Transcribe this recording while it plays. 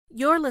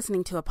You're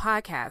listening to a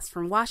podcast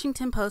from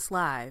Washington Post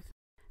Live,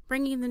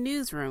 bringing the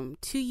newsroom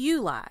to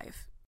you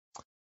live.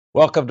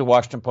 Welcome to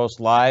Washington Post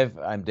Live.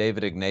 I'm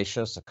David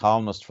Ignatius, a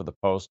columnist for the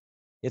Post.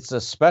 It's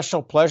a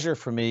special pleasure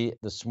for me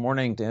this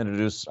morning to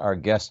introduce our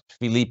guest,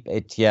 Philippe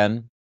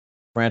Étienne,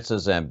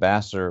 France's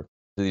ambassador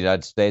to the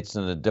United States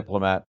and a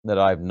diplomat that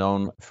I've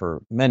known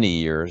for many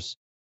years.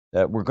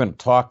 We're going to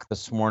talk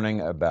this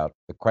morning about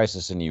the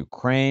crisis in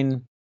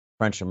Ukraine,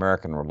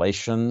 French-American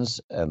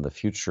relations, and the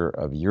future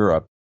of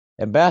Europe.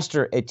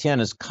 Ambassador Étienne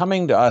is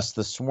coming to us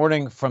this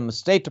morning from the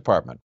State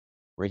Department,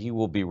 where he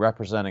will be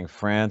representing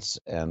France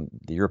and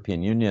the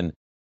European Union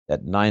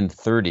at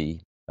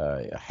 9:30,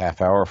 a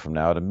half hour from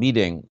now, at a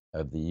meeting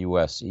of the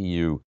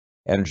U.S.-EU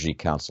Energy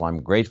Council.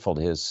 I'm grateful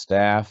to his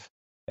staff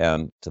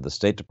and to the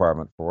State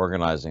Department for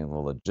organizing the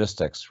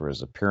logistics for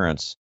his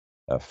appearance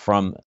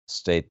from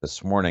State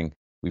this morning.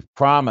 We've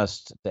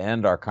promised to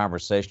end our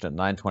conversation at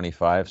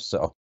 9:25,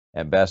 so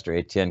Ambassador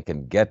Étienne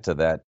can get to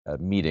that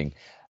meeting.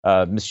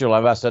 Monsieur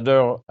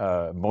l'Ambassadeur,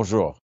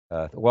 bonjour.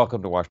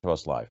 Welcome to Washington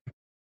Post Live.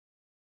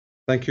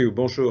 Thank you.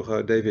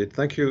 Bonjour, David.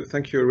 Thank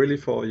you really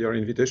for your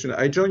invitation.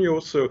 I join you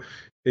also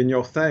in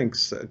your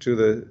thanks to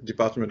the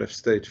Department of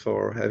State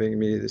for having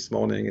me this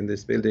morning in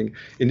this building.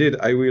 Indeed,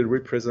 I will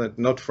represent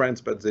not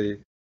France, but the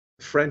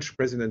French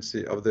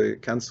presidency of the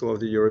Council of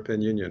the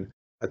European Union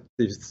at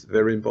this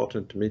very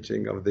important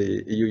meeting of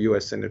the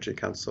EU-US Energy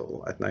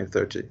Council at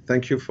 9:30.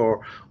 Thank you for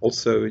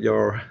also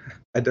your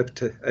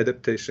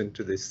adaptation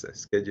to this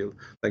schedule.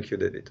 Thank you,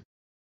 David.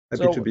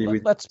 Happy to be with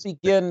you. Let's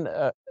begin,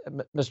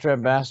 Mr.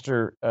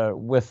 Ambassador,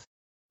 with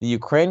the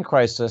Ukraine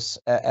crisis.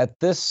 At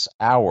this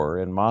hour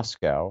in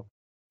Moscow,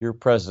 your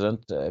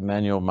president,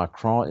 Emmanuel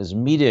Macron, is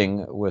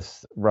meeting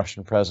with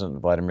Russian President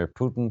Vladimir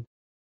Putin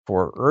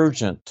for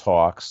urgent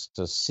talks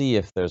to see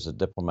if there's a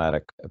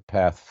diplomatic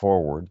path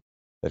forward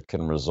that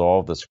can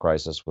resolve this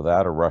crisis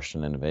without a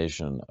Russian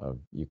invasion of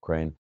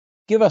Ukraine.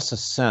 Give us a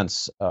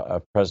sense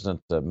of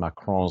President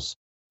Macron's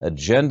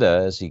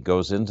agenda as he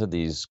goes into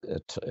these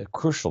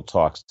crucial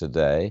talks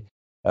today,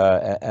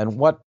 and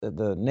what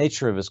the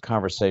nature of his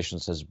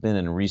conversations has been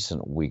in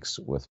recent weeks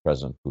with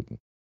President Putin.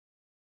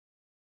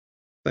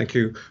 Thank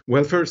you.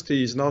 Well, first,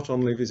 he's not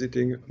only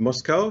visiting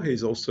Moscow,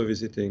 he's also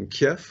visiting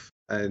Kiev,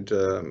 and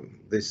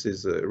this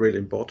is really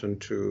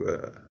important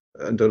to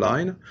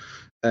underline.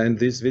 And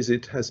this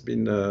visit has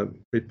been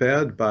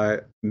prepared by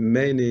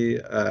many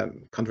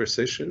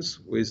conversations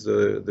with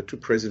the two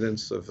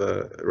presidents of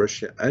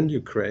Russia and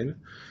Ukraine.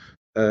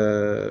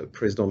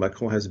 President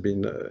Macron has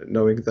been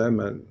knowing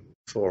them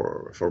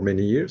for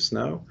many years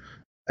now,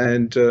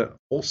 and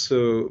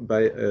also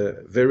by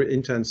a very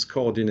intense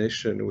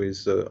coordination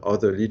with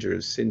other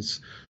leaders,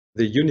 since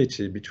the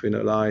unity between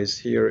allies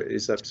here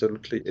is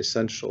absolutely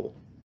essential.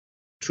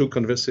 Through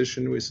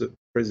conversation with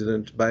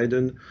President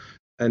Biden,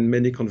 and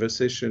many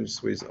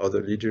conversations with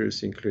other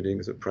leaders, including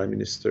the Prime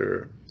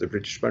Minister, the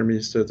British Prime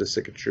Minister, the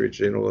Secretary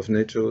General of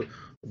NATO,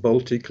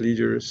 Baltic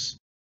leaders.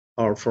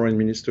 Our Foreign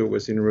Minister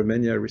was in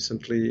Romania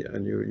recently,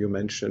 and you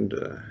mentioned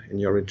in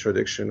your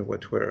introduction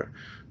what we're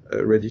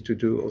ready to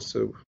do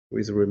also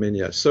with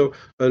Romania. So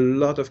a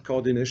lot of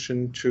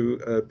coordination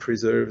to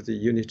preserve the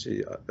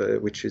unity,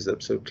 which is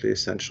absolutely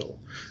essential.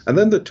 And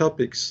then the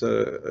topics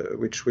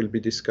which will be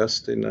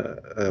discussed in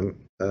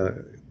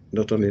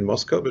not only in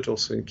Moscow, but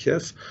also in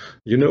Kiev.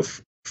 You know,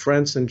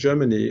 France and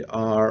Germany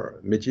are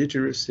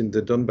mediators in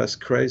the Donbass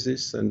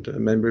crisis and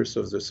members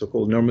of the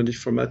so-called Normandy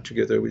format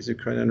together with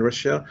Ukraine and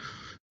Russia.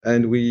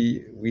 And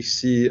we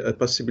see a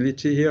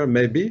possibility here,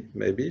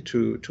 maybe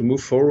to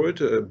move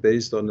forward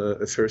based on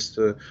a first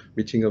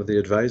meeting of the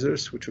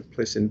advisors, which took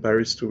place in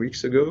Paris 2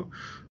 weeks ago.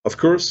 Of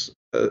course,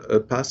 a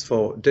path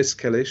for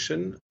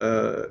de-escalation,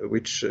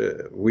 which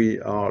we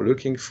are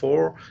looking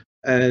for,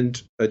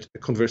 and a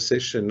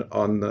conversation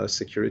on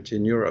security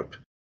in Europe.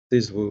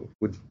 These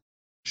would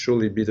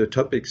surely be the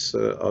topics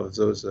of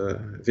those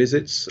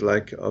visits,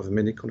 like of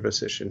many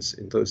conversations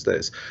in those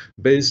days,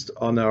 based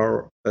on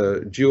our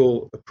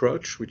dual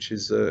approach, which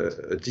is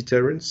a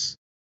deterrence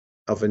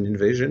of an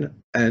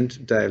invasion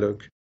and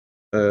dialogue,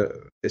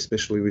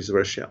 especially with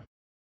Russia.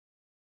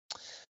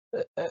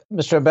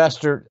 Mr.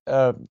 Ambassador,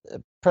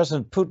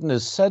 President Putin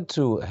is said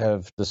to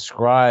have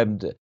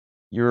described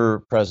your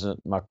President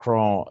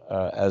Macron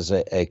as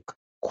a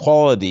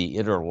quality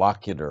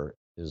interlocutor,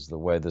 is the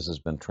way this has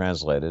been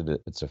translated.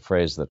 It's a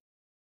phrase that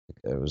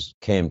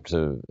came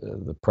to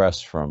the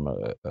press from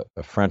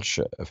a French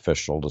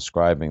official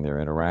describing their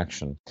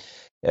interaction.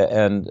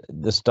 And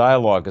this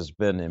dialogue has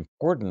been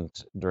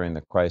important during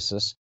the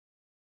crisis.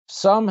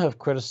 Some have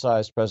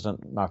criticized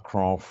President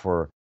Macron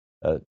for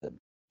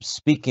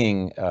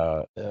speaking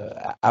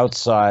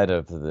outside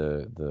of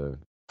the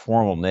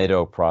formal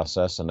NATO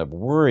process and have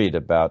worried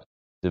about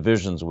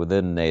divisions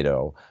within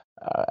NATO.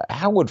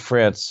 How would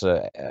France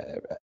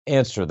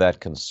answer that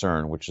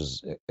concern, which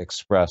is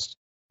expressed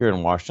here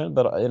in Washington,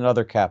 but in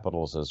other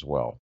capitals as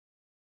well?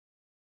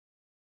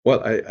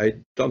 Well,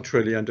 I don't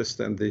really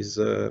understand these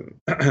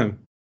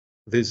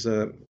these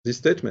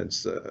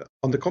statements.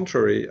 On the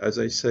contrary, as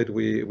I said,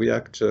 we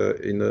act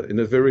in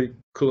a very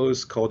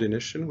close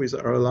coordination with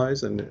our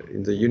allies and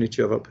in the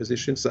unity of our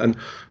positions. And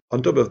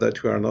on top of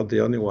that, we are not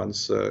the only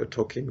ones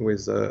talking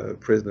with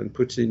President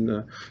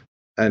Putin.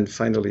 And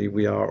finally,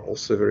 we are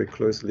also very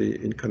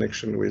closely in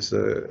connection with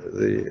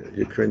the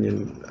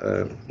Ukrainian,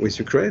 with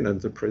Ukraine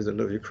and the president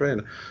of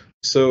Ukraine.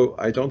 So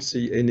I don't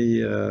see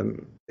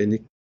any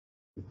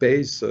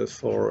base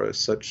for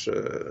such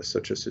a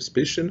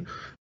suspicion.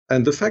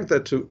 And the fact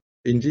that,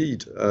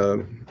 indeed,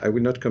 I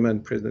will not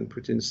comment President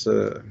Putin's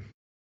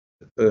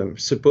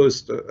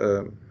supposed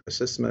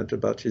assessment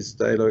about his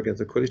dialogue and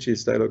the quality of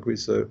his dialogue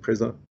with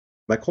President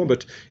Macron,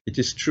 but it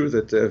is true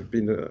that they have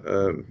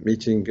been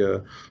meeting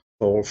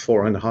for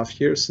 4.5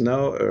 years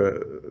now.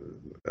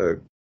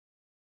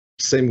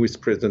 Same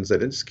with President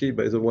Zelensky,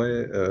 by the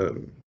way.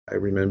 I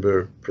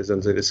remember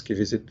President Zelensky's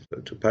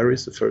visit to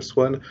Paris, the first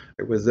one.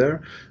 I was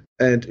there.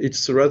 And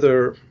it's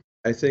rather,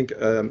 I think,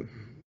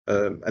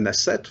 an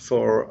asset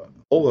for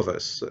all of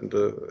us, and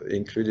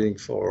including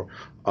for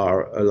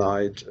our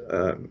allied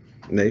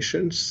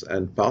nations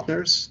and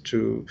partners,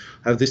 to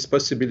have this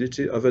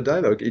possibility of a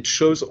dialogue. It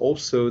shows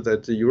also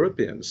that the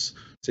Europeans,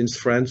 since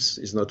France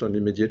is not only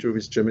mediator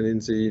with Germany in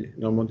the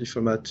Normandy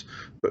format,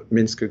 but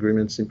Minsk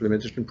agreements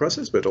implementation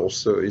process, but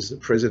also is the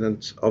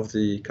president of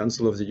the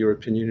Council of the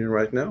European Union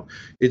right now.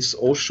 It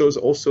all shows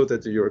also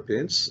that the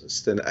Europeans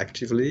stand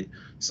actively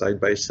side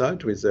by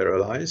side with their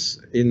allies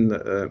in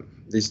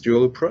this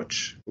dual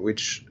approach,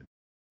 which,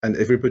 and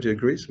everybody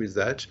agrees with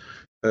that,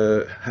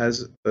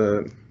 has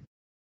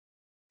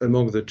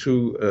among the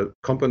two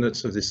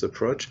components of this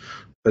approach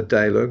a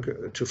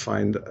dialogue to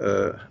find,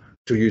 to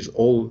use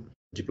all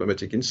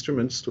diplomatic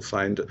instruments to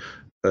find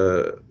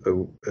a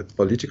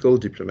political,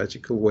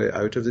 diplomatical way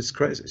out of this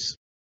crisis.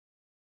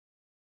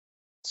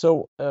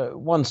 So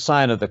one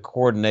sign of the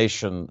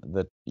coordination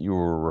that you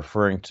were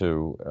referring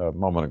to a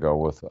moment ago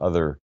with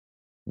other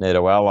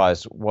NATO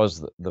allies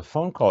was the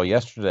phone call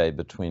yesterday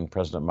between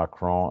President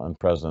Macron and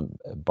President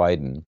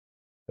Biden.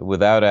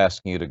 Without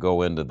asking you to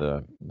go into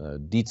the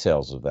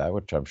details of that,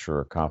 which I'm sure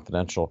are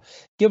confidential,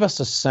 give us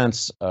a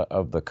sense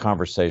of the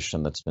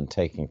conversation that's been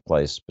taking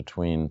place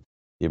between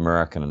the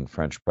American and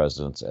French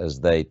presidents as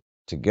they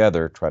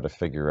together try to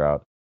figure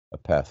out a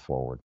path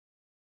forward.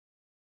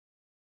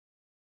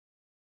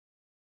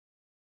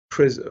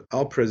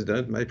 Our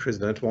president, my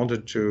president,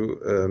 wanted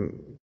to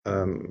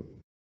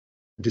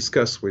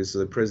discuss with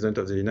the President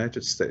of the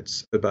United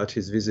States about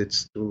his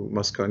visits to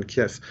Moscow and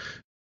Kiev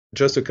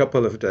just a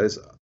couple of days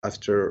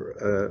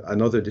after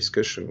another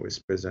discussion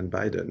with President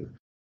Biden.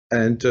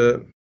 And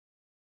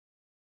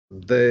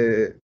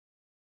they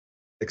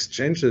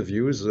exchanged the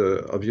views,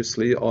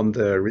 obviously, on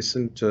their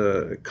recent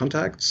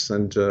contacts,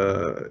 and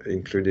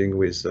including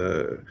with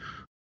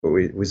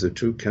the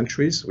two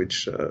countries,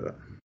 which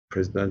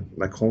President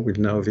Macron will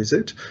now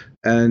visit,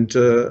 and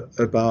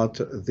about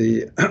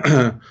the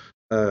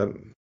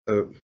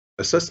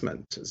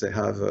assessment they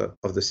have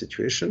of the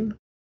situation,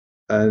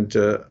 and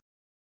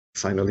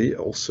finally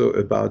also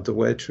about the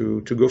way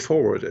to go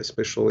forward,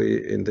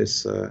 especially in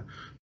this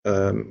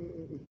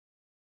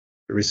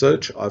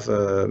research of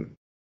a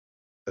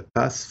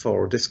path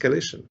for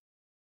de-escalation.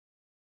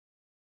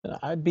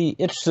 I'd be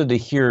interested to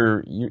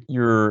hear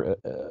your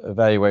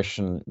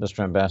evaluation,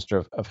 Mr.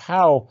 Ambassador, of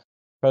how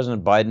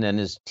President Biden and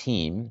his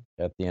team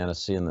at the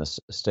NSC and the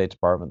State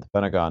Department, the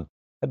Pentagon,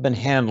 have been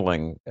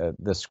handling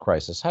this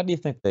crisis. How do you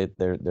think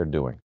they're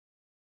doing?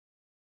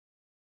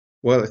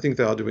 Well, I think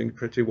they are doing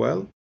pretty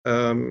well,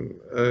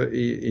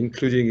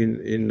 including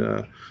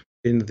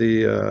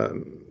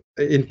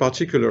in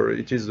particular.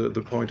 It is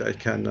the point I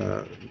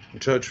can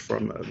judge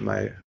from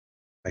my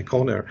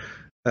corner.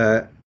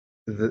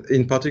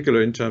 In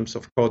particular, in terms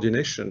of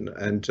coordination,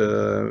 and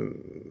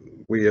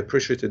we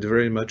appreciated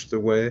very much the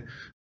way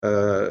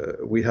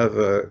we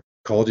have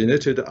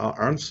coordinated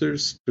our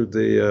answers to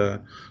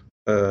the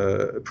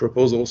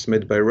proposals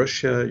made by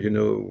Russia. You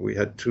know, we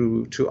had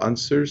two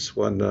answers,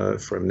 one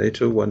from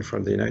NATO, one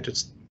from the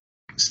United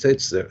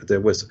States.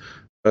 There was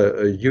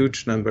a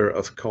huge number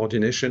of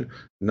coordination,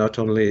 not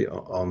only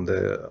on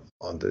the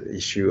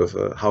issue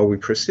of how we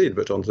proceed,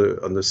 but on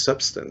the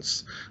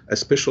substance,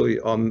 especially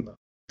on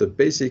the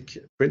basic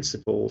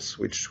principles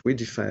which we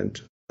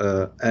defend,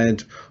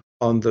 and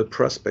on the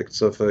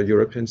prospects of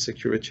European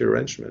security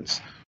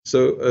arrangements.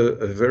 So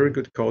a very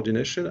good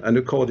coordination, and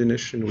a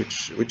coordination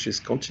which is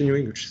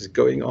continuing, which is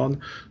going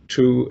on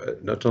to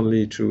not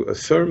only to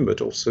affirm,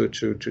 but also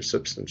to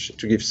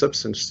give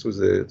substance to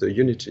the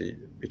unity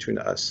between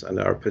us and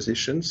our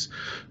positions,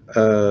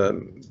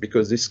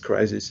 because this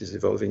crisis is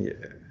evolving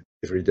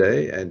every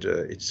day, and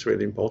it's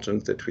really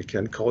important that we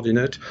can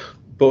coordinate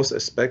both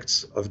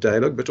aspects of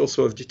dialogue, but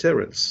also of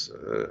deterrence,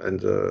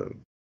 and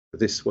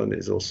this one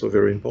is also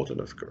very important,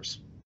 of course.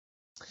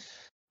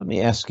 Let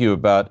me ask you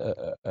about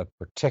a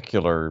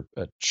particular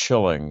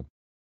chilling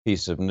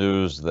piece of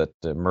news that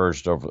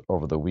emerged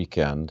over the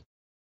weekend.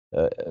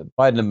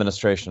 Biden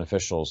administration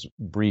officials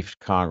briefed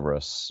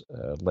Congress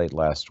late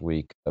last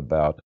week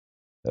about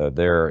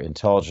their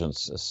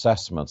intelligence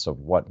assessments of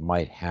what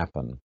might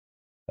happen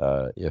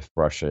if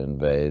Russia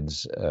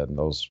invades, and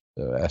those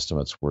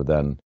estimates were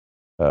then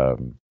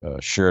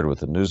shared with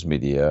the news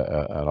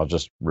media, and I'll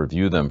just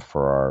review them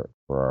for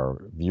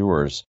our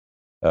viewers.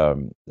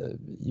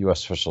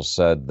 U.S. officials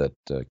said that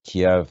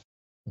Kiev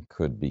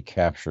could be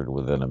captured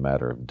within a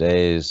matter of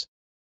days.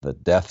 The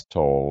death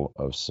toll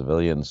of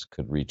civilians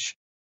could reach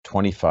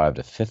 25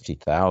 to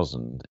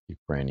 50,000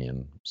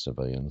 Ukrainian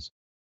civilians,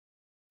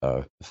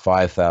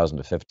 5,000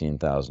 to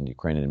 15,000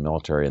 Ukrainian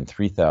military, and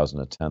 3,000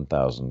 to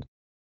 10,000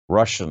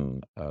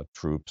 Russian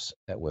troops,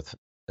 with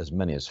as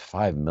many as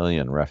 5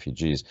 million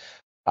refugees.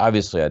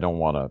 Obviously, I don't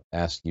want to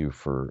ask you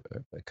for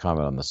a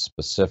comment on the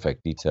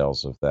specific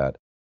details of that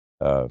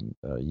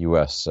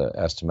U.S.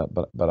 estimate,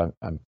 but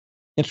I'm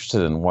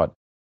interested in what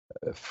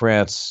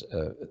France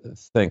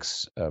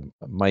thinks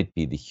might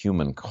be the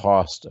human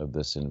cost of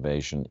this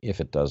invasion if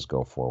it does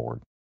go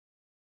forward.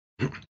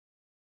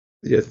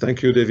 Yes,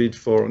 thank you, David,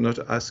 for not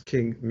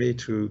asking me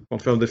to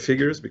confirm the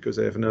figures because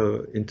I have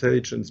no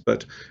intelligence.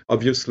 But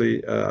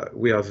obviously,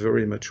 we are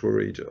very much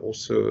worried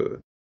also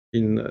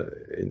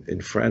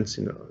in France,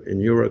 in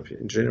Europe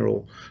in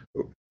general.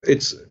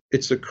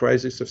 It's a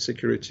crisis of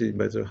security,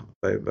 by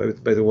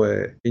the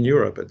way, in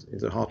Europe, in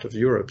the heart of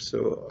Europe.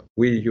 So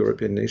we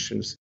European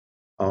nations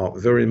are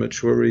very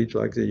much worried,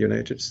 like the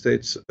United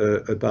States,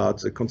 about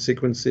the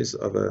consequences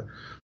of a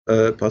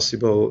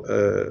possible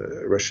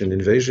Russian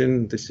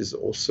invasion. This is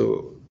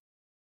also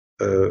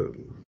the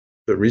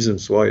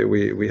reasons why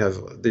we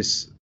have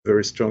this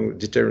very strong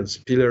deterrence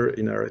pillar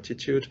in our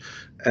attitude.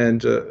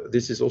 And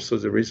this is also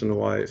the reason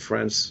why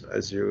France,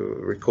 as you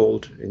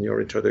recalled in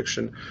your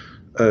introduction,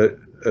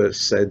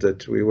 said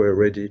that we were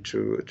ready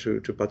to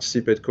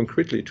participate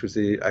concretely to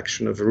the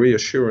action of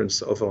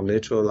reassurance of our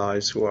NATO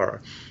allies who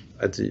are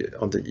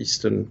on the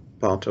eastern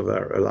part of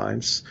our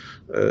alliance,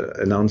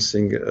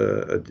 announcing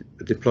a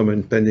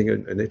deployment pending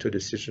a NATO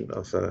decision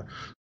of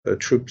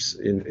troops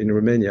in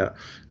Romania.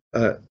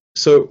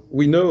 So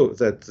we know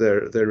that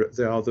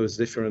there are those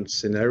different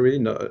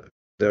scenarios.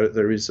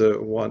 There is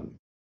one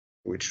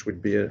which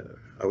would be an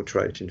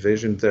outright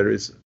invasion. There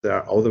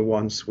are other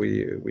ones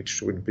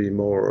which would be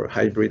more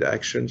hybrid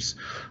actions,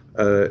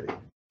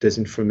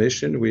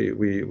 disinformation.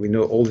 We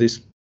know all these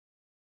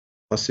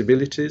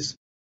possibilities.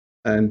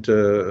 And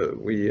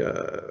we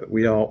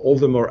are all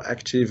the more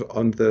active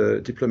on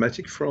the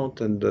diplomatic front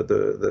and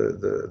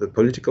the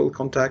political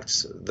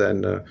contacts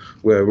than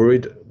we are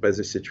worried by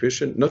the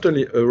situation, not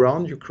only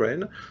around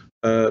Ukraine,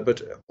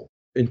 but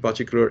in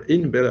particular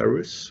in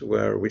Belarus,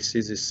 where we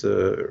see this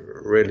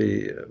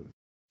really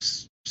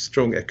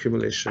strong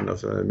accumulation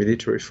of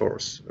military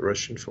force,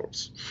 Russian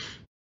force.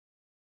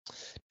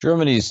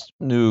 Germany's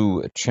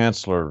new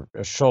Chancellor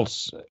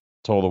Scholz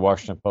told the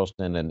Washington Post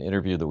in an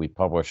interview that we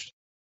published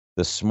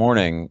this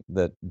morning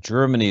that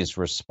Germany's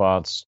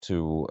response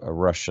to a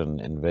Russian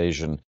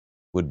invasion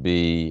would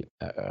be,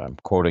 I'm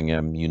quoting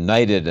him,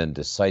 united and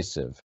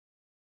decisive.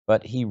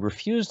 But he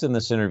refused in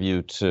this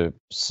interview to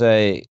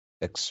say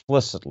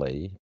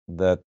explicitly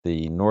that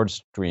the Nord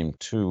Stream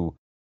 2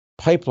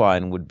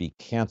 pipeline would be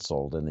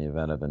canceled in the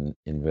event of an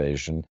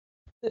invasion.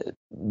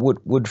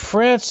 Would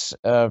France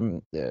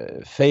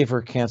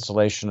favor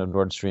cancellation of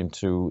Nord Stream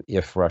 2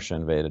 if Russia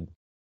invaded?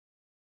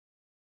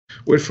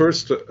 Well,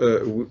 first,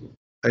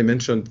 I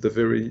mentioned the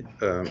very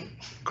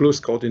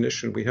close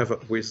coordination we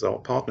have with our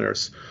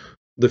partners.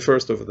 The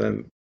first of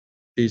them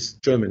is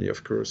Germany,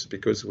 of course,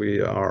 because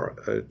we are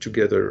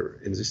together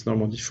in this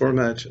Normandy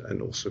format,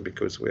 and also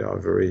because we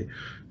are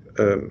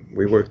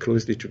we work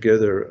closely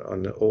together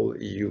on all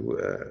EU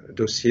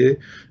dossier.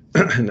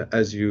 And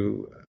as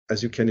you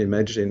can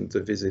imagine,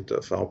 the visit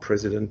of our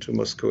president to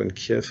Moscow and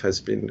Kiev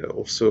has been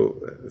also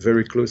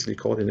very closely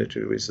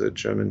coordinated with the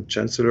German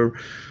Chancellor.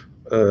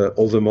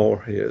 All the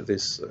more here,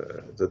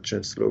 the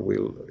Chancellor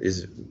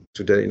is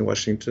today in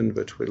Washington,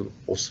 but will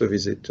also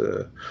visit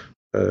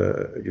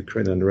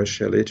Ukraine and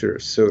Russia later.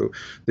 So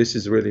this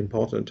is really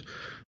important.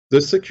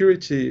 The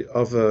security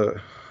of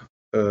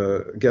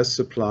gas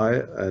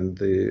supply, and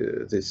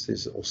this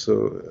is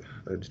also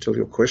a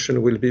detailed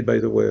question, will be, by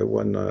the way,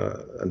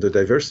 and the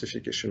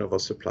diversification of our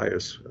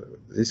suppliers.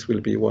 This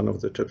will be one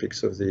of the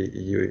topics of the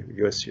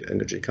EU-US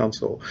Energy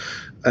Council.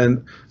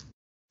 And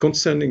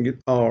concerning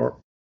our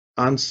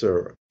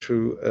answer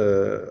to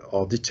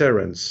our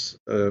deterrence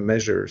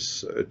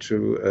measures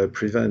to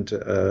prevent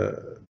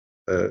an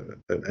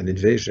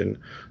invasion,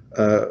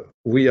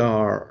 we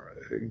are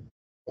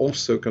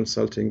also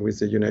consulting with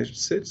the United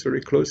States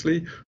very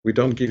closely. We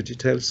don't give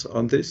details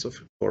on this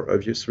for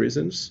obvious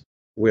reasons.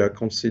 We are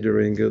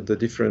considering the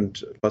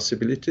different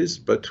possibilities,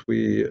 but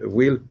we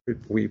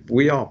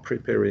are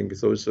preparing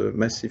those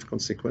massive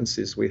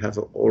consequences we have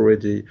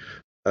already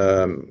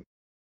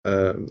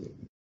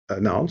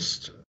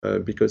announced.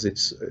 Because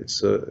it's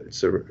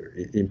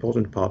an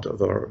important part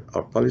of our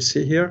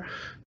policy here.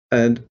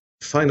 And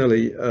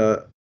finally,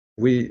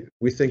 we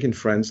think in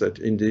France that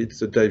indeed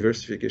the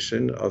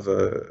diversification of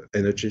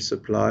energy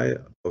supply,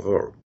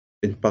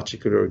 in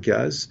particular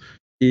gas,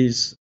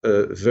 is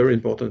a very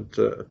important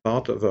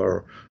part of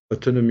our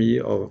autonomy,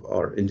 of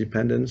our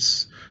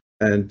independence,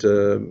 and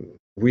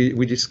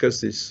we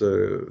discuss this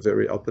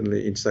very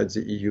openly inside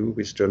the EU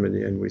with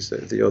Germany and with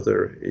the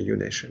other EU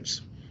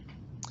nations.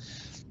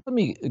 Let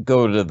me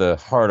go to the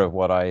heart of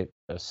what I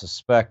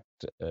suspect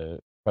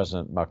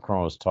President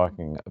Macron is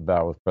talking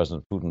about with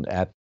President Putin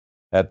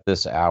at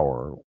this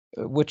hour,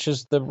 which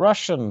is the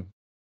Russian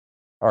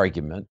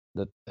argument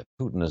that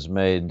Putin has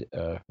made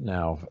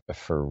now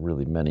for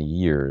really many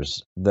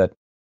years, that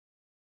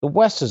the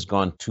West has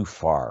gone too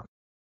far,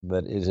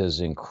 that it has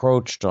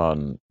encroached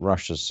on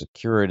Russia's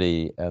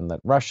security, and that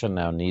Russia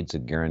now needs a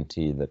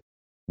guarantee that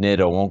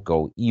NATO won't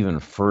go even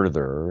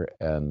further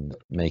and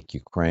make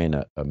Ukraine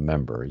a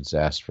member. He's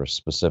asked for a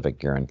specific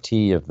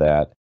guarantee of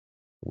that,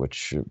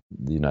 which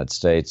the United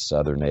States,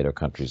 other NATO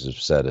countries have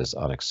said is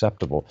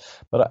unacceptable.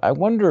 But I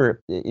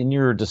wonder, in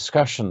your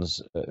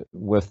discussions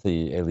with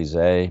the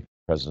Élysée,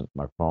 President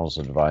Macron's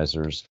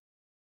advisors,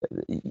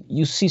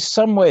 you see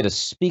some way to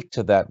speak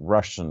to that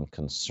Russian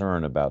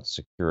concern about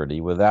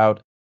security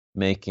without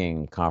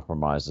making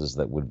compromises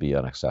that would be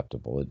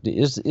unacceptable.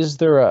 Is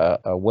there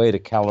a way to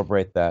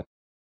calibrate that?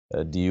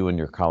 Do you and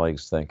your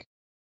colleagues think?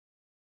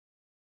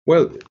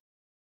 Well,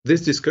 this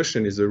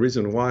discussion is the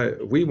reason why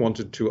we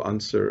wanted to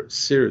answer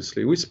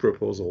seriously with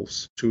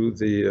proposals to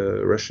the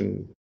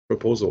Russian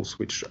proposals,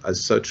 which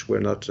as such were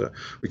not,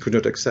 we could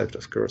not accept,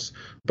 of course.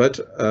 But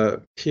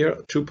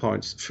here, 2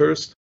 points.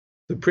 First,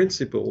 the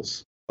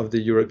principles of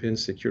the European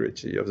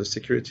security, of the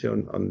security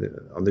on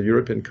the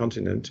European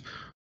continent,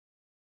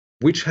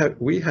 which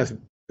we have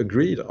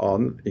agreed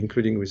on,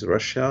 including with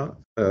Russia,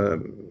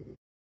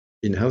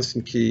 in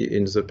Helsinki,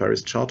 in the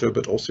Paris Charter,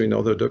 but also in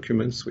other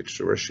documents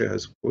which Russia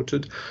has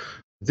quoted.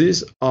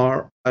 These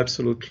are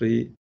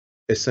absolutely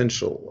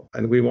essential,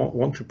 and we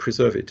want to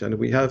preserve it. And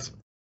we have,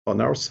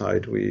 on our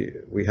side,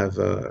 we have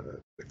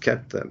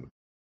kept them.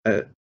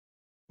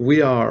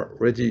 We are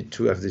ready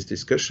to have this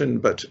discussion,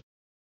 but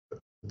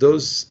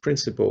those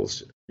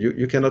principles,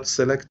 you cannot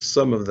select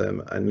some of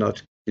them and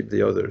not keep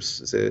the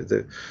others.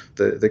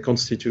 They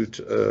constitute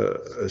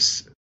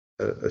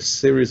a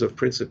series of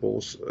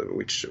principles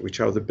which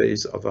are the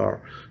base of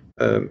our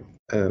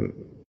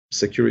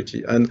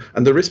security, and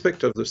the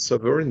respect of the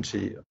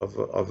sovereignty of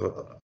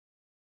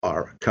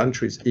our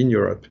countries in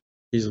Europe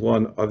is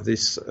one of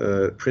this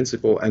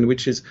principle, and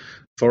which is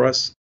for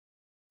us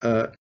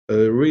a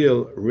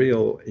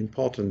real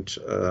important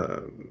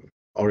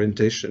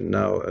orientation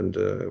now, and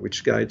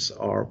which guides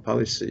our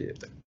policy.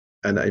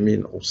 And I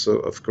mean also,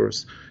 of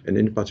course, and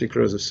in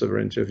particular, the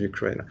sovereignty of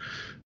Ukraine.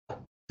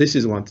 This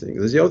is one thing.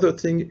 The other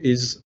thing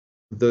is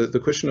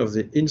the question of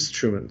the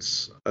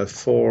instruments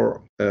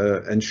for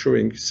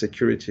ensuring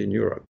security in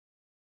Europe.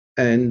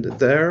 And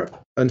there,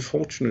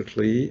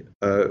 unfortunately,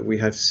 we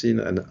have seen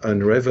an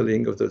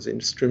unraveling of those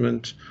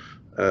instruments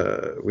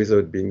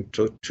without being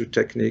too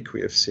technical.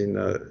 We have seen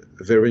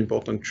very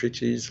important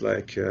treaties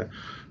like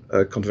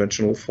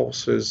conventional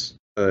forces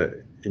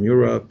in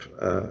Europe,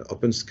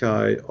 open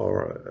sky,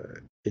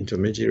 or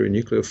intermediary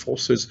nuclear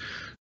forces,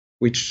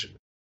 which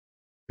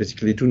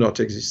basically do not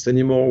exist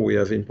anymore. We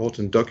have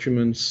important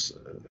documents,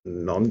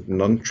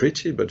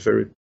 non-treaty, but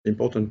very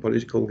important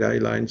political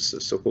guidelines,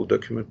 the so-called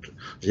document,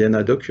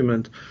 Vienna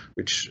document,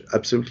 which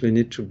absolutely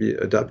need to be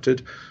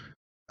adapted.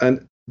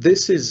 And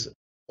this is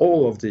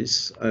all of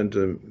this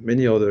and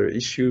many other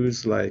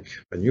issues like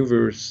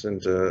maneuvers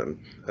and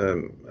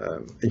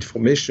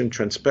information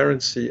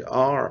transparency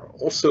are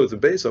also the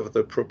base of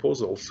the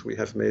proposals we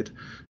have made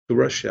to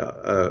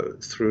Russia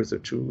through the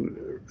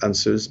 2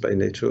 answers by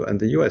NATO and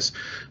the US.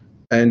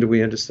 And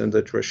we understand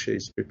that Russia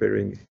is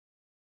preparing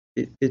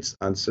its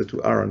answer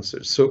to our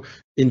answers. So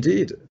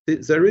indeed,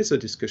 there is a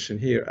discussion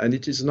here, and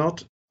it is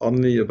not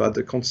only about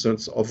the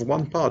concerns of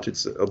one part,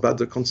 it's about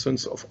the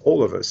concerns of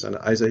all of us. And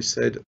as I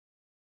said,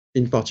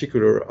 in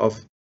particular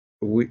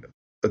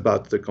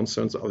about the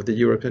concerns of the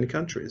European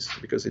countries,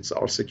 because it's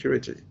our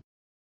security.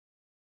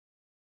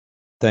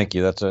 Thank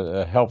you. That's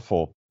a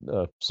helpful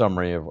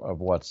summary of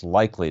what's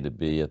likely to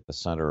be at the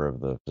center of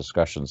the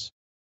discussions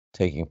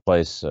taking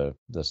place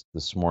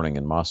this morning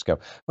in Moscow.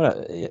 I'm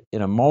going to,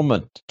 in a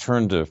moment,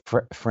 turn to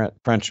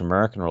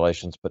French-American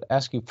relations, but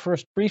ask you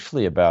first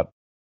briefly about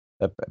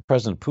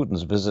President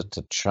Putin's visit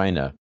to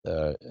China.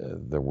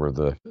 There were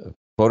the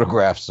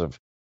photographs of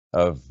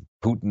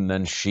Putin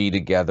and Xi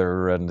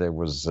together, and there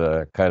was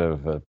kind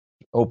of an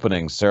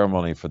opening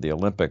ceremony for the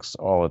Olympics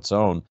all its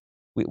own.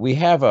 We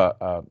have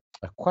a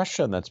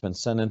question that's been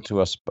sent in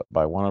to us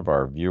by one of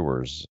our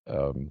viewers,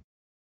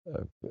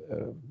 a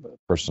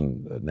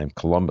person named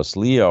Columbus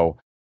Leo,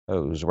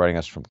 who's writing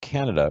us from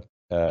Canada.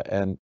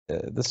 And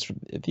this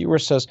viewer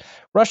says,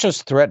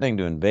 Russia's threatening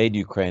to invade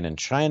Ukraine and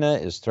China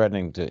is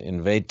threatening to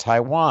invade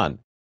Taiwan.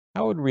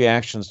 How would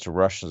reactions to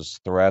Russia's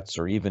threats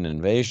or even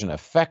invasion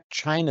affect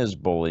China's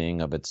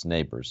bullying of its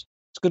neighbors?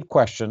 It's a good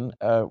question.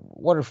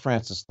 What are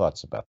France's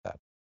thoughts about that?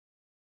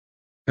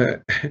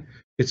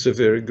 It's a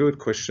very good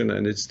question,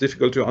 and it's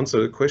difficult to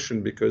answer the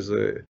question because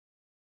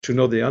to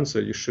know the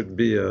answer, you should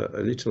be a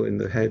little in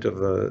the head of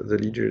the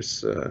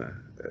leaders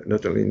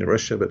not only in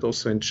Russia but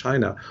also in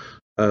China.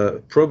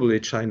 Probably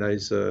China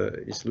is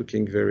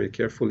looking very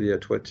carefully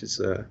at what is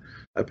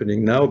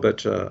happening now,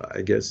 but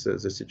I guess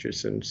the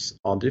situations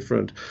are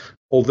different.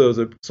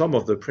 Although some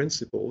of the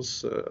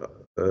principles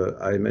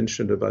I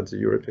mentioned about the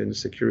European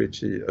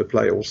security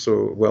apply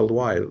also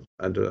worldwide,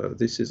 and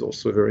this is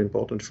also very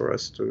important for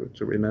us to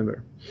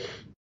remember.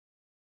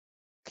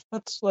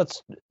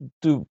 Let's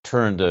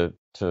turn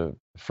to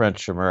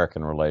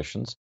French-American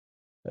relations.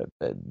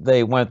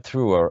 They went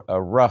through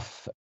a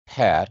rough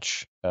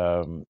patch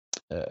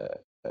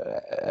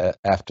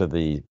after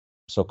the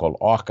so-called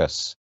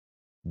AUKUS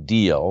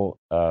deal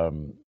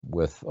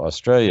with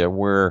Australia,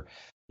 where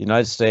the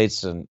United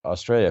States and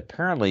Australia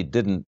apparently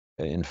didn't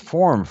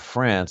inform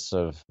France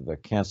of the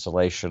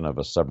cancellation of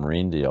a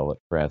submarine deal that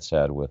France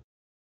had with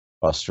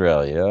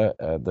Australia.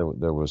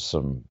 There was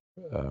some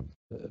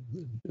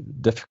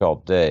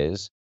difficult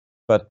days,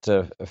 but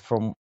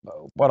from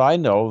what I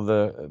know,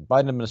 the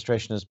Biden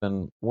administration has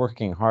been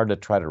working hard to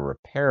try to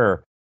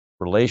repair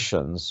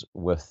relations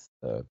with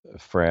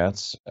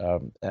France,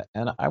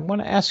 and I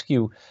want to ask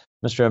you,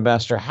 Mr.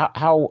 Ambassador,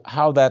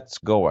 how that's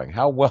going.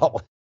 How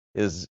well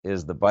is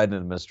the Biden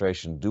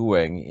administration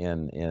doing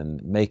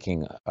in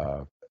making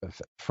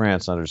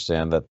France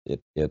understand that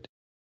it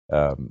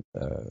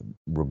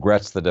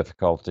regrets the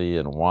difficulty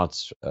and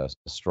wants a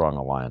strong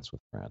alliance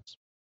with France?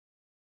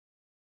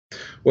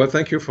 Well,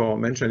 thank you for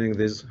mentioning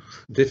these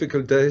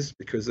difficult days,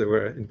 because they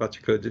were in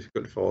particular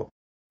difficult for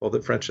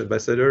the French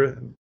ambassador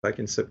back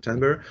in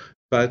September.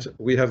 But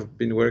we have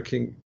been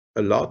working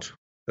a lot,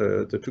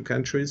 the two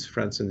countries,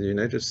 France and the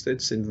United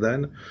States, since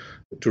then,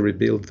 to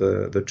rebuild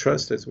the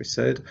trust, as we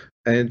said.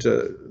 And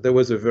there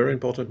was a very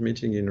important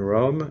meeting in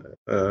Rome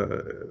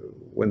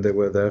when they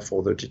were there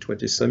for the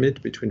G20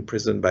 summit between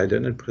President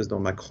Biden and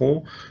President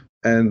Macron.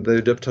 And they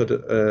adopted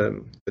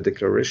a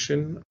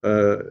declaration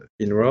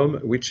in Rome,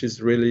 which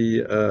is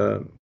really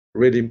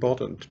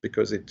important,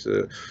 because it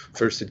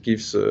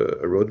gives a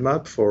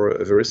roadmap for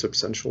a very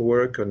substantial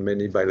work on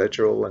many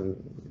bilateral and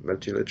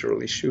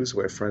multilateral issues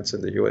where France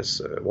and the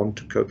US want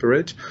to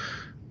cooperate.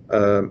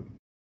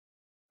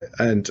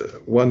 And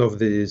one of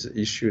these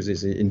issues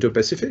is the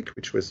Indo-Pacific,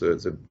 which was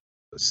the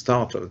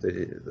start of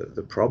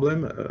the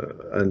problem,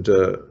 and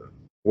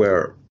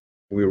where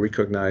we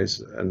recognize,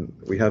 and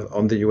we have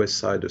on the US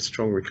side a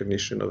strong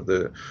recognition of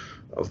the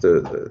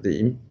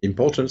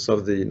importance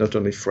of the not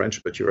only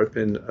French but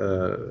European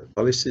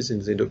policies in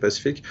the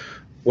Indo-Pacific.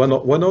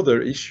 One other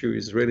issue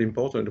is really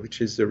important, which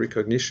is the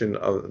recognition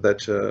of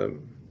that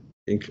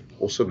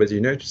also by the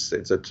United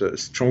States, that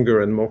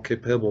stronger and more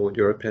capable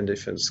European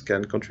defense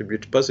can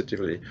contribute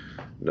positively,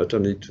 not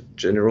only to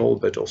general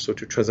but also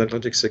to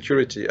transatlantic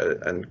security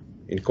and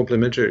in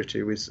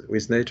complementarity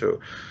with NATO.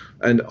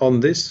 And on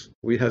this,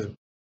 we have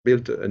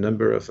built a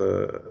number of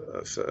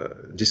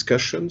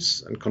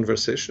discussions and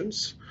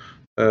conversations,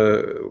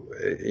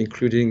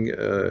 including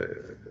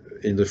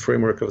in the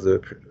framework of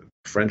the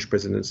French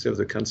presidency of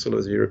the Council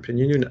of the European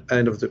Union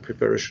and of the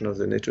preparation of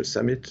the NATO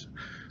summit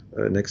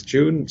next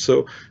June.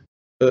 So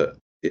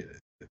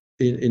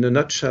in a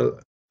nutshell,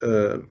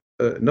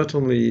 not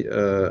only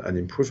an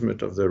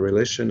improvement of the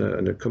relation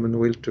and a common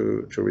will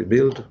to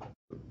rebuild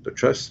the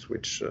trust,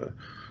 which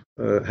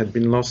had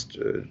been lost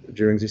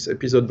during this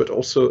episode, but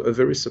also a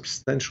very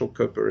substantial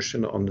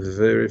cooperation on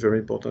very, very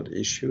important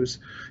issues,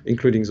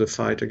 including the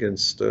fight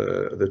against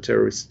the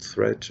terrorist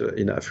threat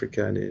in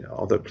Africa and in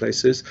other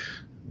places.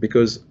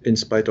 Because in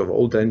spite of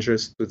all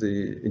dangers to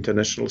the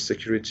international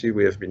security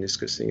we have been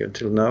discussing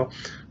until now,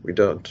 we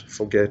don't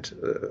forget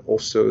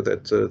also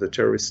that the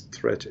terrorist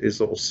threat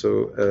is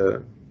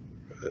also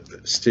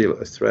still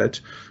a threat.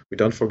 We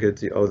don't forget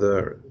the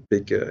other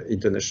big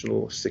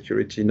international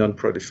security,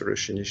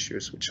 non-proliferation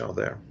issues which are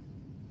there.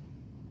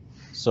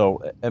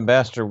 So,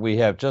 Ambassador, we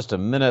have just a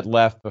minute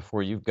left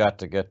before you've got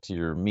to get to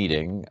your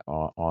meeting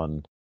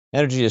on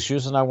energy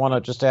issues, and I want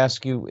to just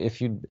ask you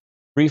if you'd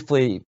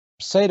briefly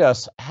say to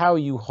us how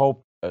you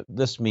hope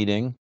this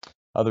meeting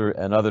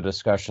and other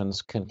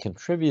discussions can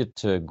contribute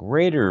to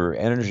greater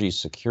energy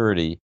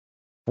security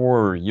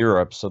for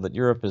Europe, so that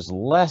Europe is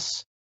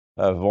less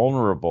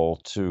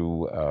vulnerable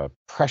to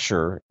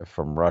pressure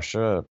from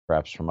Russia,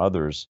 perhaps from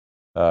others,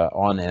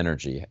 on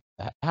energy.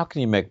 How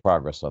can you make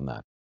progress on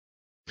that?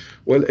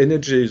 Well,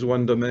 energy is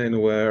one domain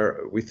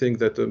where we think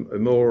that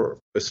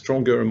a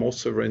stronger and more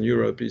sovereign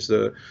Europe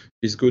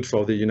is good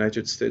for the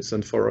United States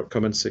and for our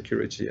common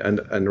security.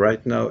 And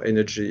right now,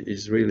 energy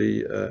is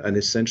really an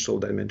essential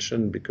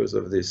dimension because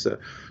of these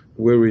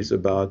worries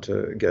about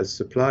gas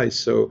supply.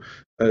 So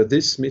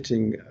this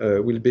meeting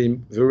will be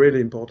really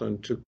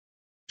important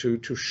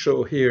to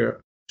show here,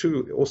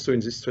 also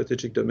in this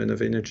strategic domain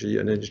of energy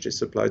and energy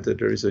supply, that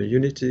there is a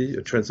unity,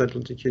 a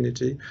transatlantic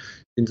unity,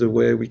 in the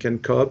way we can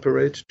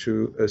cooperate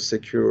to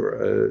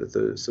secure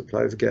the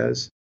supply of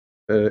gas,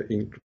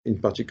 in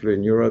particular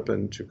in Europe,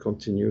 and to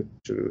continue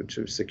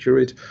to secure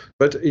it.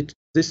 But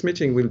this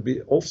meeting will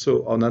be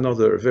also on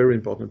another very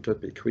important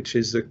topic, which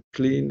is the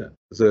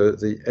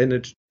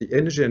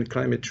energy and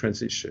climate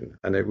transition,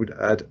 and I would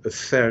add a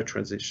fair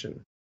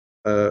transition.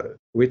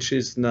 which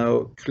is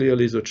now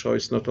clearly the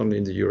choice not only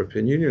in the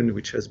European Union,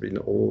 which has been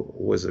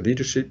always a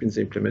leadership in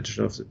the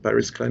implementation of the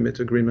Paris Climate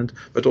Agreement,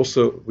 but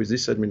also with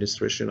this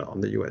administration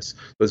on the US.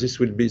 So this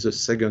will be the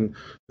second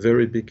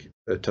very big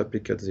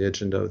topic at the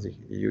agenda of the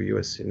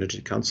EU-US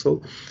Energy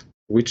Council,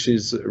 which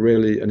is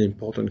really an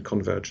important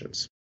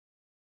convergence.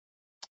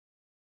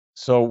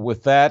 So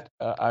with that,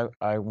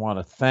 I want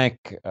to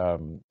thank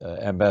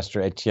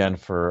Ambassador Étienne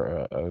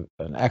for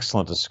an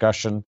excellent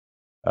discussion.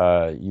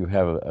 You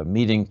have a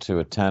meeting to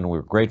attend.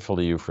 We're grateful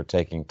to you for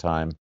taking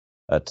time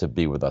to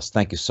be with us.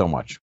 Thank you so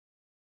much.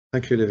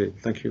 Thank you, David.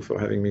 Thank you for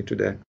having me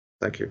today.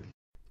 Thank you.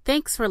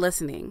 Thanks for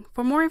listening.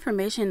 For more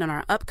information on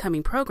our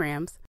upcoming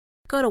programs,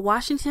 go to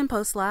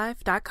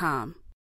WashingtonPostLive.com.